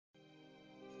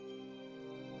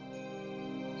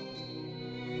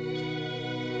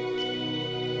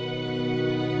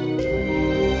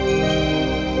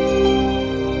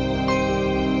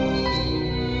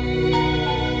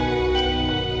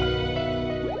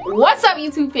What's up,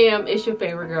 YouTube fam? It's your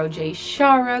favorite girl, Jay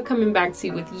Shara, coming back to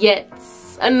you with yet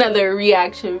another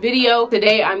reaction video.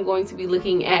 Today I'm going to be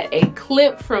looking at a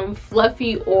clip from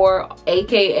Fluffy, or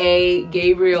aka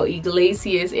Gabriel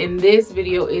Iglesias, and this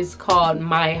video is called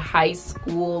My High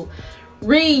School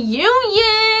Reunion.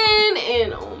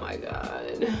 And oh my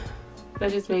god,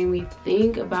 that just made me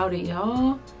think about it,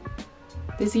 y'all.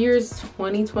 This year is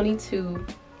 2022,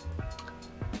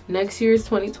 next year is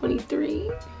 2023,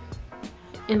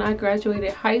 and I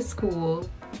graduated high school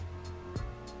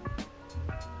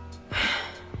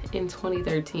in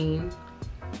 2013.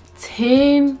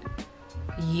 10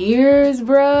 years,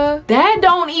 bruh. That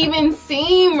don't even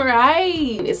seem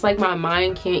right. It's like my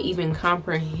mind can't even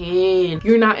comprehend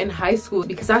you're not in high school,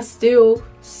 because I still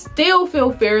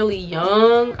feel fairly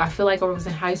young. I feel like I was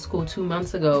in high school 2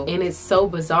 months ago, and it's so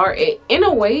bizarre. In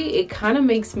a way, it kind of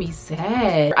makes me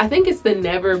sad. I think it's the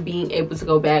never being able to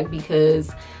go back,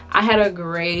 because I had a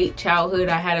great childhood.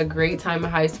 I had a great time in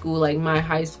high school. Like, my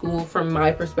high school, from my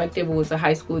perspective, was a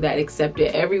high school that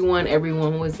accepted everyone.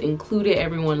 Everyone was included.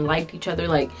 Everyone liked each other.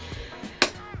 Like,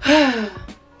 I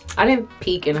didn't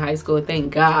peak in high school,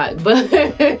 thank God, but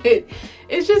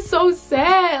it's just so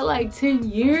sad. Like, 10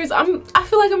 years. I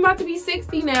feel like I'm about to be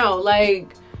 60 now.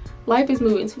 Like, life is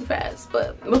moving too fast.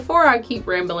 But before I keep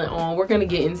rambling on, we're gonna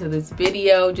get into this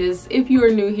video. Just, if you are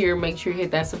new here, make sure you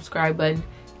hit that subscribe button,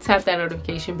 tap that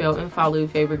notification bell, and follow your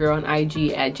favorite girl on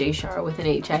IG at jshara with an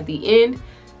H at the end.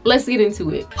 Let's get into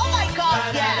it. Oh my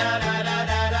god, yeah.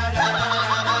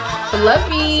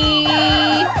 Fluffy.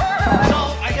 So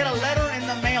I get a letter in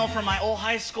the mail from my old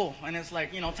high school, and it's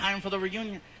like, you know, time for the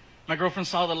reunion. My girlfriend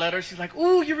saw the letter. She's like,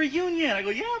 "Ooh, your reunion." I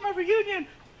go, "Yeah, my reunion.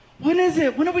 When is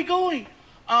it? When are we going?"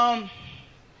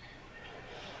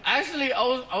 Actually, I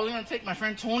was gonna take my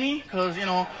friend Tony, because, you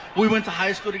know, we went to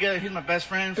high school together. He's my best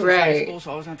friend from high school,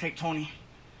 so I was gonna take Tony.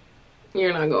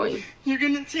 You're not going. You're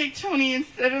gonna take Tony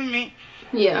instead of me.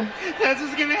 Yeah. That's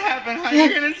what's gonna happen, huh?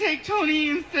 You're gonna take Tony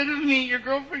instead of me. Your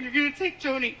girlfriend, you're gonna take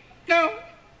Tony. No.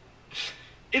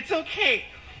 It's okay.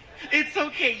 It's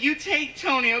okay. You take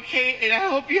Tony, okay? And I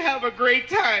hope you have a great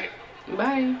time.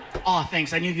 Bye. Oh,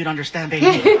 thanks. I knew you'd understand, baby.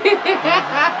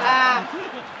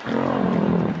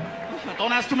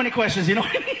 Don't ask too many questions, you know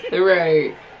what I mean?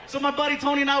 Right. So my buddy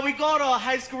Tony and I, we go to a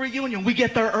high school reunion. We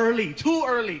get there early, too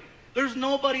early. There's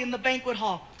nobody in the banquet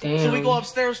hall. Damn. So we go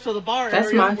upstairs to the bar That's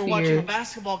area. my We're fear. watching a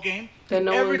basketball game. That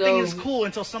no Everything one is goes. cool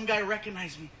until some guy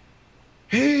recognized me.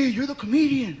 "Hey, you're the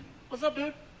comedian. What's up,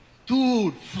 dude?"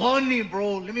 "Dude, funny,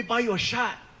 bro. Let me buy you a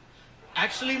shot."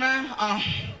 "Actually, man, I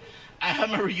have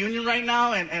my reunion right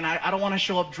now, and I don't want to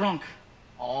show up drunk."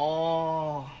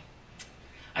 "Oh,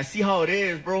 I see how it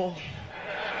is, bro.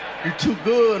 You're too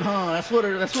good, huh? That's what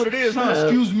it is, huh?"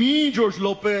 "Excuse me, George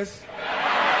Lopez."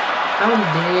 I'm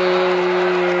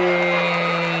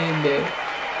dead.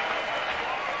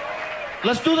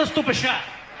 "Let's do the stupid shot."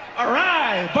 "All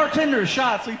right, bartender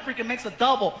shot." So he freaking makes a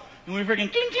double, and we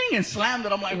freaking cling cling and slammed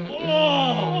it. I'm like,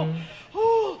 "Whoa,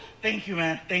 oh, thank you,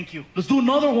 man, thank you. Let's do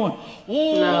another one."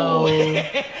 "Whoa, No.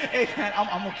 Hey, man,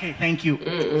 I'm okay, thank you."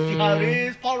 See how it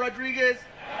is, Paul Rodriguez.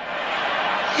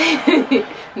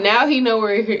 Now he know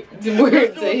where to hit you where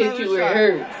it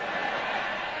hurts.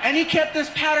 And he kept this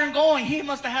pattern going. He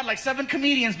must have had like 7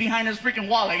 comedians behind his freaking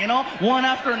wallet, you know, one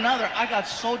after another. I got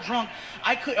so drunk.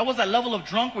 I was that level of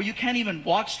drunk where you can't even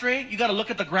walk straight. You got to look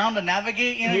at the ground to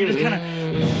navigate. You know, you just kind of.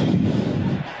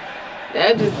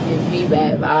 That just gives me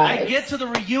bad vibes. I get to the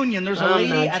reunion. There's a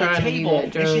lady at a table,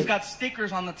 and she's got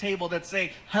stickers on the table that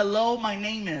say, "Hello, my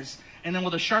name is." And then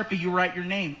with a Sharpie, you write your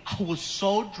name. I was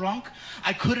so drunk,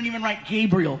 I couldn't even write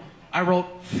Gabriel. I wrote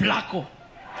Flaco,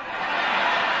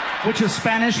 which is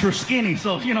Spanish for skinny.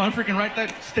 So, you know, I freaking write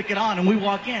that, stick it on, and we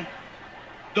walk in.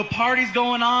 The party's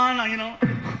going on, you know.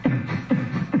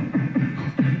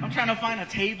 I'm trying to find a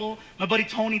table. My buddy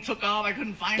Tony took off. I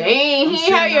couldn't find him. Dang,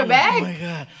 he had your back. Oh my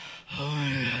god. Oh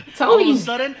my god. Tony, all of a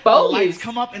sudden, the lights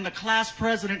come up and the class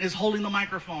president is holding the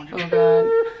microphone. Oh god.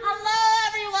 Hello,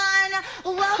 everyone.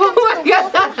 Welcome to the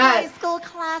Wilson High School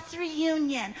class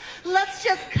reunion. Let's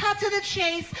just cut to the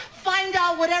chase, find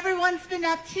out what everyone's been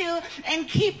up to, and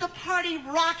keep the party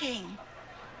rocking.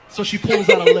 So she pulls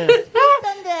out a list. Who's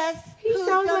done this? He Who's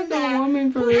sounds done like that? a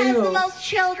woman for Who has real. the most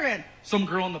children? Some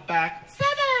girl in the back.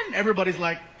 7. Everybody's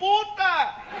like,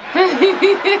 "Puta."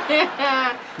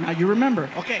 Now you remember.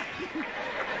 Okay.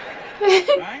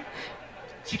 Right?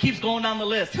 She keeps going down the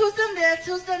list. Who's done this?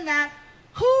 Who's done that?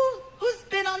 Who's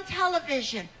been on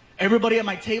television? Everybody at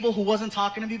my table who wasn't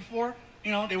talking to me before,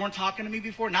 you know, they weren't talking to me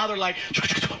before. Now they're like,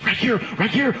 "Right here, right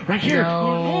here, right here."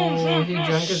 No, he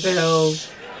drunk as hell.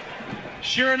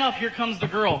 Sure enough, here comes the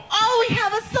girl. Oh, we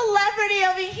have a celebrity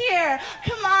over here.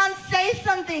 Come on, say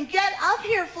something. Get up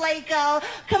here, Flaco.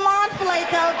 Come on,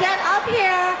 Flaco. Get up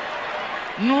here.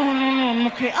 No, I'm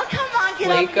okay. Oh, come on, get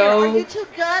Flaco. up here. Are you too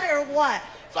good or what?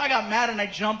 So I got mad and I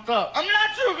jumped up. I'm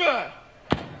not too good.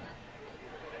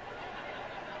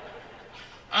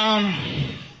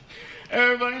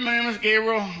 Everybody, my name is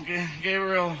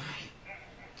Gabriel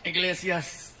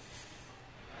Iglesias.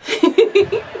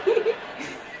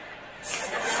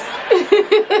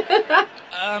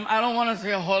 I don't want to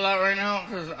say a whole lot right now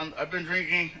because I've been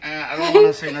drinking and I don't want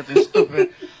to say nothing stupid.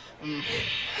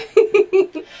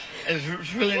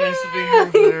 It's really nice to be here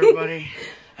with everybody.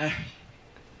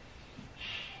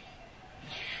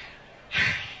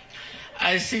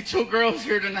 I see two girls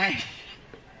here tonight.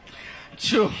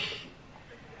 Two.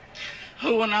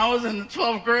 Who, when I was in the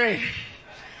 12th grade,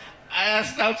 I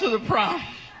asked out to the prom.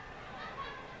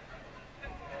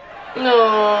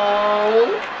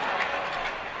 No.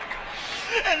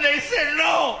 And they said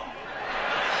no.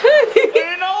 But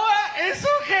you know what? It's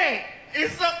okay.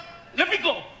 Let me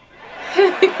go.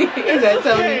 It's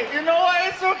okay. You know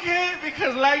what? It's okay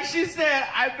because like she said,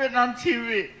 I've been on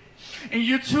TV. And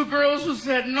you two girls who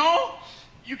said no,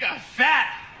 you got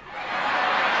fat.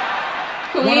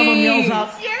 Please. One of them yells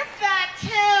out, You're fat too.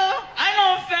 I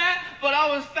know I'm fat, but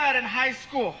I was fat in high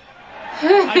school.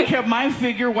 I kept my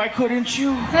figure, why couldn't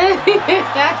you?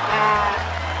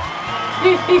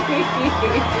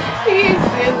 He's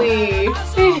silly.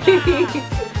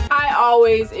 I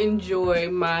always enjoy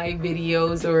my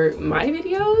videos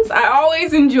I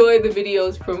always enjoy the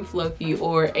videos from Fluffy,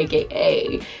 or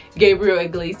aka Gabriel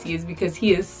Iglesias, because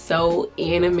he is so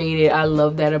animated. I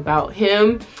love that about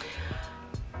him.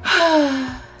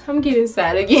 I'm getting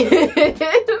sad again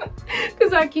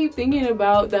because I keep thinking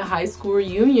about the high school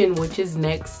reunion, which is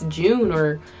next June,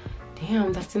 or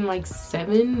damn, that's in like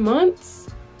 7 months.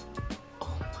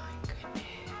 Oh my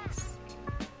goodness,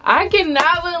 I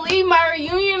cannot believe my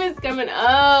reunion is coming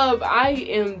up. I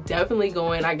am definitely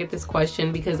going. I get this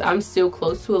question because I'm still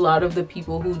close to a lot of the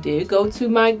people who did go to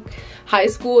my high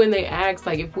school, and they asked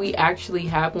like if we actually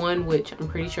have one, which I'm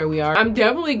pretty sure we are. I'm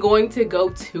definitely going to go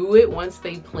to it once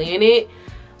they plan it.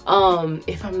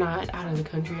 If I'm not out of the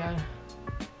country,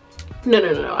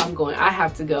 no, I'm going. I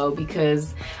have to go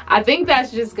because I think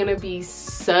that's just gonna be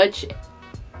such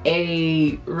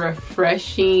a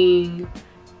refreshing,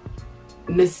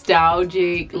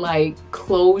 nostalgic, like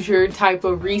closure type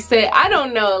of reset. I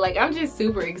don't know, like I'm just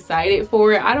super excited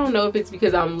for it. I don't know if it's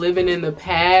because I'm living in the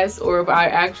past or if I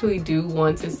actually do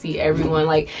want to see everyone.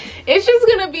 Like it's just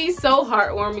gonna be so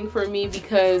heartwarming for me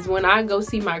because when I go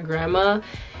see my grandma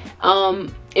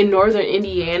in northern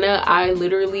Indiana, I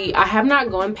have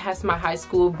not gone past my high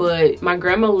school, but my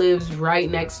grandma lives right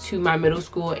next to my middle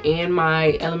school and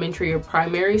my elementary or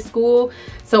primary school,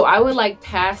 so I would like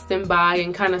pass them by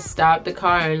and kind of stop the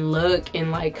car and look and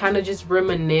like kind of just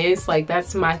reminisce. Like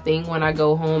that's my thing. When I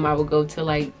go home, I would go to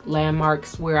like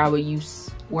landmarks where I would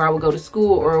go to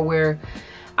school or where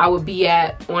I would be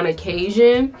at on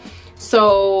occasion.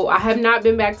 So I have not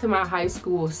been back to my high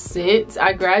school since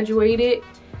I graduated.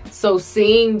 So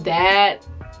seeing that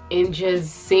and just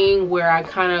seeing where I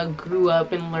kind of grew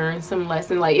up and learned some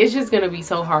lessons, like it's just gonna be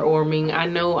so heartwarming. I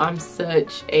know I'm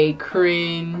such a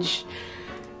cringe,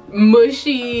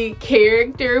 mushy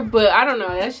character, but I don't know,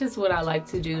 that's just what I like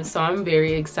to do. So I'm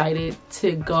very excited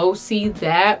to go see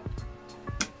that.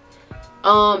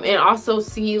 And also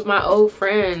see my old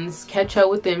friends, catch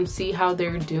up with them, see how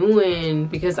they're doing,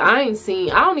 because I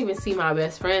don't even see my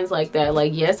best friends like that.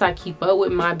 Like yes, I keep up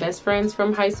with my best friends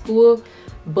from high school,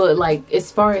 but like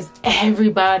as far as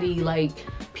everybody, like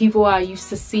people I used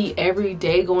to see every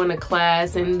day going to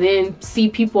class, and then see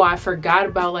people I forgot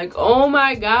about, like oh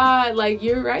my god, like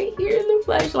you're right here in the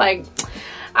flesh. Like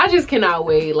I just cannot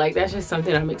wait. Like that's just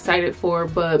something I'm excited for.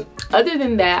 But other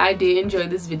than that, I did enjoy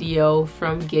this video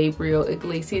from Gabriel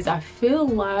Iglesias. I feel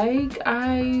like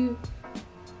I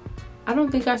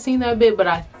don't think I've seen that bit, but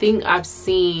I think I've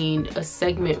seen a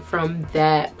segment from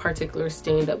that particular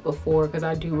stand-up before, because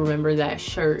I do remember that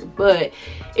shirt. But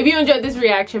if you enjoyed this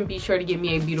reaction, be sure to give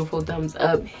me a beautiful thumbs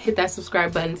up, hit that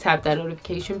subscribe button, tap that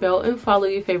notification bell, and follow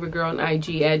your favorite girl on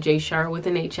IG at jshar with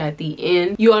an H at the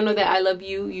end. You all know that I love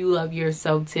you. You love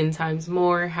yourself 10 times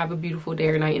more. Have a beautiful day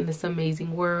or night in this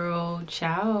amazing world.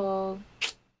 Ciao.